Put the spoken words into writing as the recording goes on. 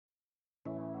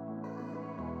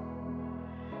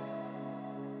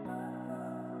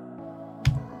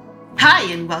Hi,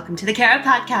 and welcome to the Kara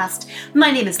Podcast.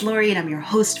 My name is Lori, and I'm your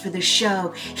host for the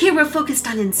show. Here we're focused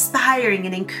on inspiring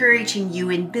and encouraging you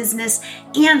in business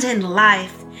and in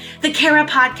life. The Kara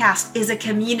Podcast is a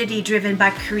community driven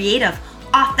by creative,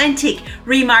 authentic,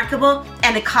 remarkable,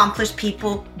 and accomplished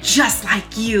people just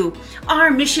like you.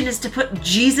 Our mission is to put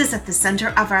Jesus at the center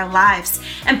of our lives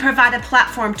and provide a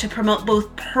platform to promote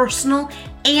both personal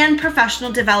and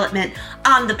professional development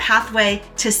on the pathway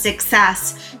to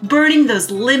success, burning those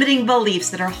limiting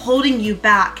beliefs that are holding you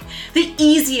back. The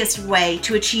easiest way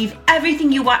to achieve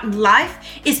everything you want in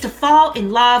life is to fall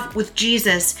in love with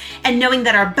Jesus, and knowing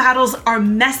that our battles are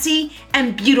messy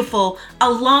and beautiful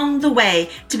along the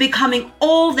way to becoming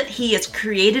all that He has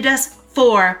created us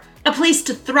for. A place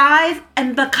to thrive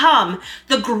and become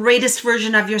the greatest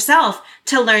version of yourself.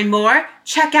 To learn more,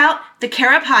 check out the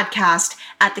Kara Podcast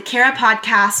at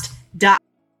thekarapodcast.com.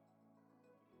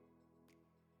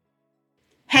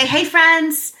 Hey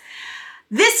friends.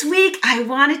 This week I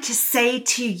wanted to say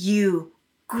to you,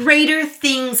 greater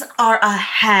things are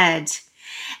ahead.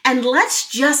 And let's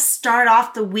just start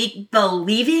off the week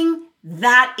believing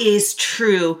that is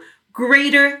true.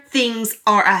 Greater things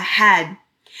are ahead.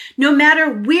 No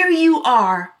matter where you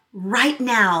are right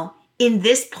now in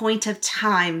this point of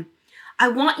time, I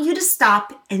want you to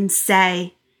stop and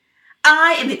say,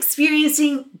 I am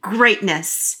experiencing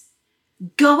greatness.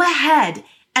 Go ahead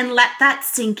and let that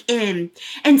sink in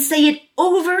and say it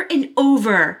over and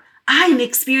over. I am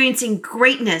experiencing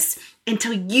greatness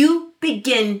until you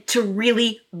begin to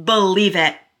really believe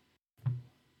it.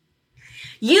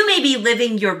 You may be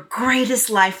living your greatest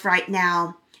life right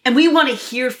now, and we want to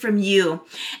hear from you.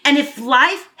 And if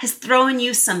life has thrown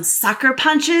you some sucker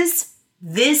punches,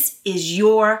 this is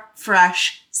your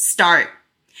fresh start.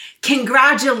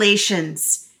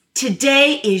 Congratulations.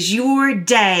 Today is your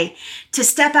day to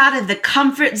step out of the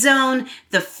comfort zone,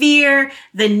 the fear,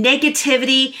 the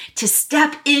negativity, to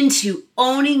step into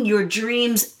owning your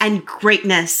dreams and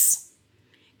greatness.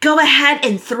 Go ahead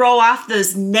and throw off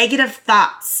those negative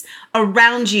thoughts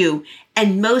around you,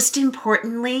 and most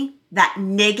importantly, that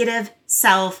negative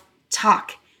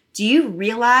self-talk. Do you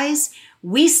realize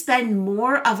we spend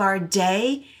more of our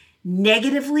day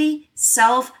negatively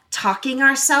self-talking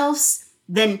ourselves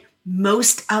than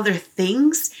most other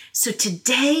things? So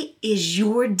today is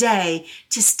your day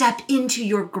to step into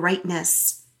your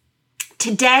greatness.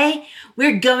 Today,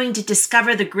 we're going to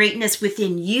discover the greatness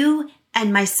within you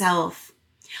and myself.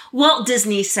 Walt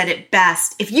Disney said it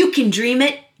best, if you can dream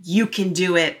it, you can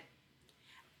do it.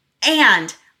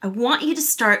 And I want you to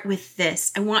start with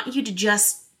this. I want you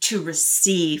to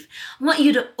receive. I want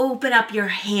you to open up your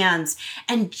hands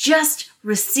and just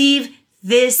receive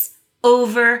this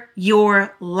over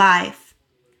your life.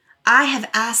 I have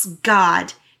asked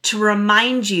God to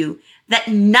remind you that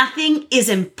nothing is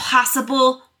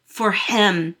impossible for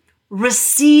Him.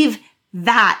 Receive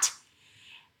that.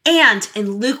 And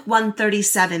in Luke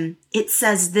 1:37, it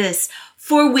says this,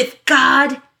 for with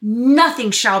God, nothing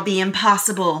shall be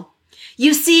impossible.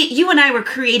 You see, you and I were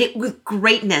created with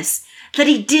greatness, that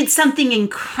He did something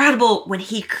incredible when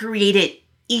He created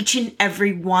each and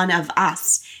every one of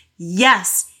us.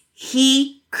 Yes,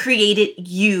 He created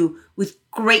you with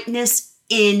greatness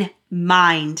in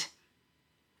mind.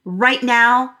 Right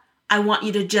now, I want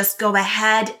you to just go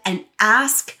ahead and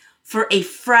ask for a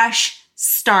fresh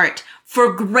start,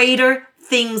 for greater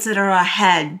things that are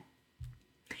ahead.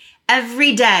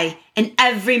 Every day and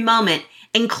every moment,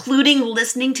 including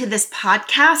listening to this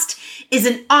podcast, is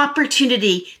an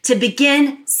opportunity to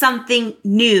begin something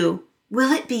new.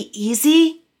 Will it be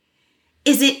easy?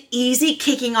 Is it easy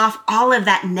kicking off all of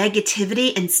that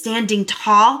negativity and standing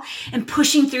tall and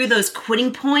pushing through those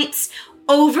quitting points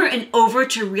over and over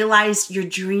to realize your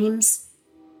dreams?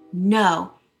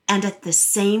 No. And at the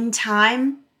same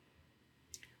time,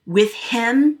 with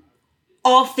Him,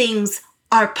 all things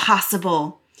are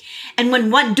possible. And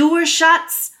when one door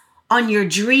shuts on your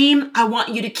dream, I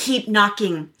want you to keep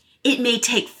knocking. It may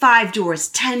take 5 doors,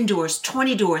 10 doors,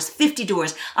 20 doors, 50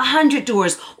 doors, 100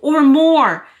 doors, or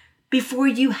more before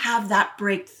you have that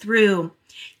breakthrough.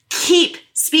 Keep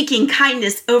speaking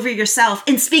kindness over yourself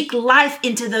and speak life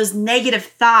into those negative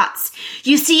thoughts.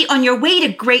 You see, on your way to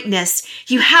greatness,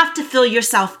 you have to fill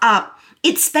yourself up.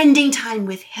 It's spending time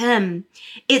with Him.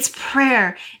 It's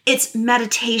prayer. It's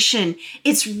meditation.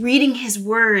 It's reading His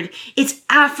word. It's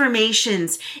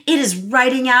affirmations. It is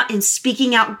writing out and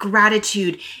speaking out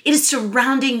gratitude. It is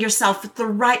surrounding yourself with the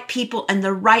right people and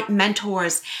the right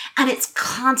mentors. And it's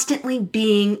constantly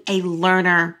being a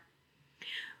learner.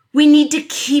 We need to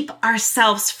keep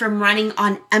ourselves from running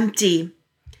on empty,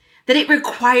 that it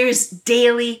requires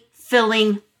daily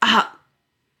filling up.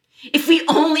 If we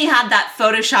only had that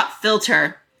Photoshop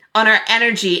filter on our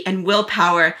energy and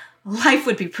willpower, life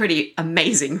would be pretty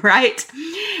amazing, right?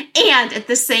 And at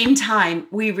the same time,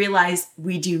 we realize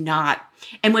we do not.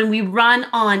 And when we run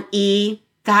on E,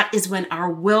 that is when our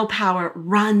willpower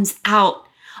runs out.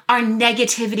 Our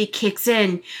negativity kicks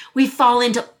in. We fall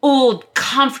into old,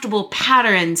 comfortable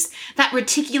patterns. That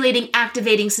reticulating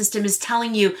activating system is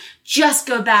telling you, just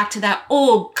go back to that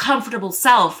old, comfortable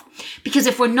self. Because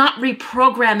if we're not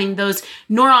reprogramming those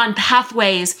neuron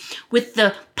pathways with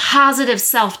the positive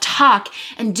self-talk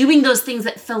and doing those things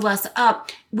that fill us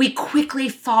up, we quickly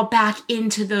fall back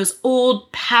into those old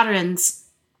patterns.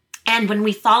 And when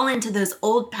we fall into those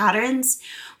old patterns,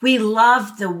 we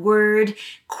love the word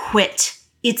quit.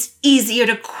 It's easier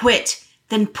to quit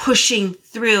than pushing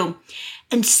through.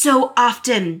 And so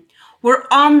often we're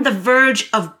on the verge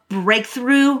of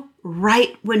breakthrough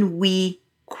right when we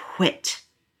quit.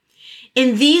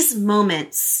 In these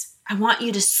moments, I want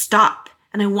you to stop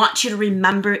and I want you to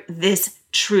remember this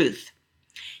truth.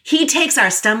 He takes our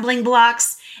stumbling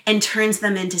blocks and turns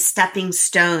them into stepping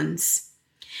stones.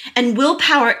 And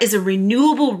willpower is a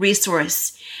renewable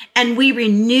resource, and we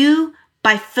renew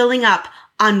by filling up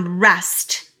on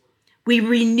rest. We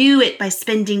renew it by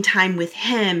spending time with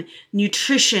him,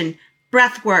 nutrition,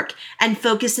 breath work, and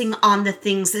focusing on the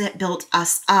things that built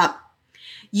us up.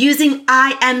 Using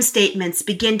I am statements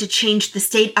begin to change the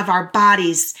state of our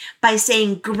bodies by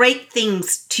saying great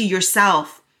things to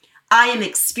yourself. I am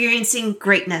experiencing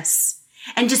greatness.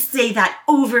 And just say that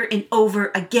over and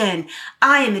over again.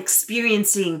 I am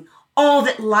experiencing all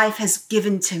that life has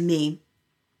given to me.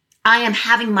 I am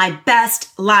having my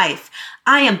best life.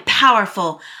 I am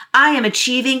powerful. I am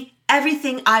achieving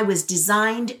everything I was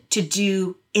designed to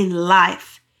do in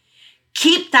life.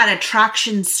 Keep that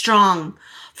attraction strong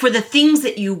for the things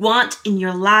that you want in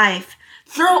your life.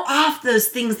 Throw off those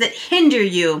things that hinder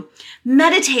you.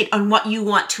 Meditate on what you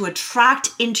want to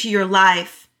attract into your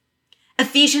life.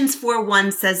 Ephesians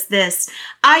 4:1 says this,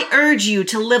 I urge you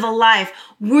to live a life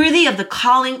worthy of the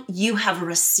calling you have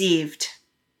received.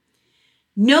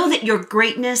 Know that your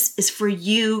greatness is for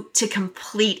you to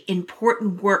complete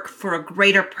important work for a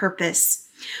greater purpose.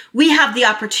 We have the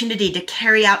opportunity to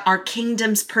carry out our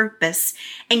kingdom's purpose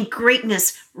and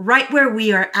greatness right where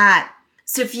we are at.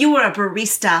 So if you are a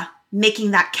barista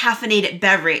making that caffeinated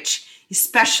beverage,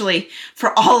 especially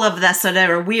for all of us that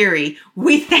are weary,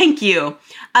 we thank you.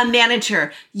 A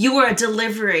manager, you are a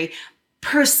delivery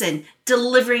person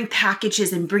delivering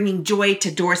packages and bringing joy to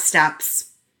doorsteps.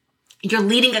 You're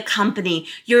leading a company.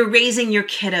 You're raising your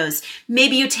kiddos.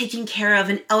 Maybe you're taking care of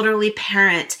an elderly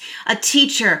parent, a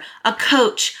teacher, a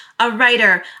coach, a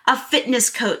writer, a fitness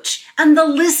coach, and the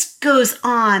list goes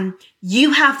on.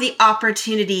 You have the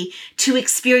opportunity to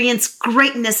experience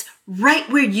greatness right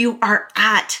where you are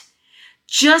at.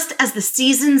 Just as the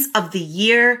seasons of the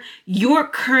year, your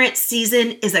current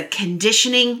season is a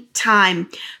conditioning time,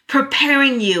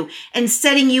 preparing you and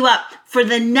setting you up for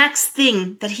the next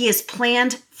thing that he has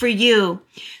planned for you.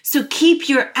 So keep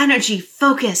your energy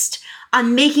focused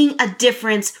on making a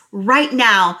difference right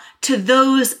now to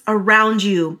those around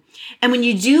you. And when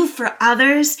you do for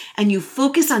others and you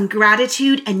focus on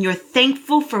gratitude and you're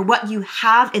thankful for what you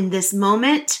have in this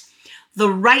moment, the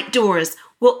right doors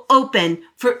will open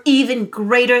for even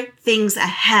greater things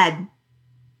ahead.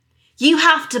 You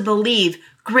have to believe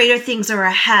greater things are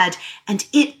ahead, and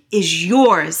it is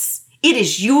yours. It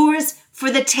is yours for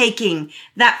the taking.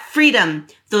 That freedom,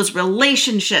 those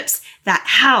relationships, that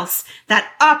house,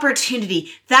 that opportunity,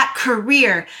 that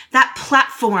career, that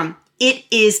platform, it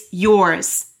is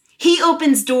yours. He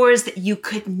opens doors that you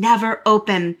could never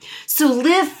open. So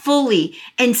live fully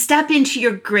and step into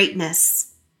your greatness.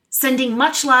 Sending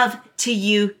much love to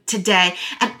you today,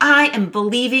 and I am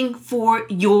believing for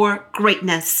your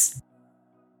greatness.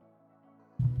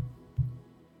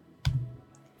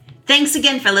 Thanks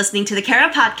again for listening to the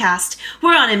Kara Podcast.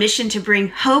 We're on a mission to bring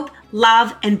hope,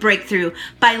 love, and breakthrough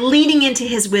by leaning into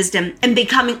his wisdom and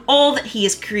becoming all that he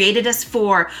has created us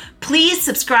for. Please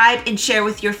subscribe and share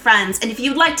with your friends. And if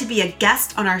you'd like to be a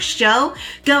guest on our show,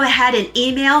 go ahead and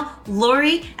email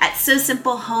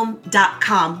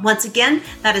Lori@SoSimpleHome.com. Once again,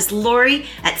 that is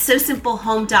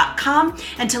Lori@SoSimpleHome.com.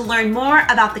 And to learn more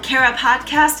about the Kara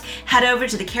Podcast, head over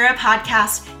to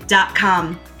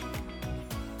thekarapodcast.com.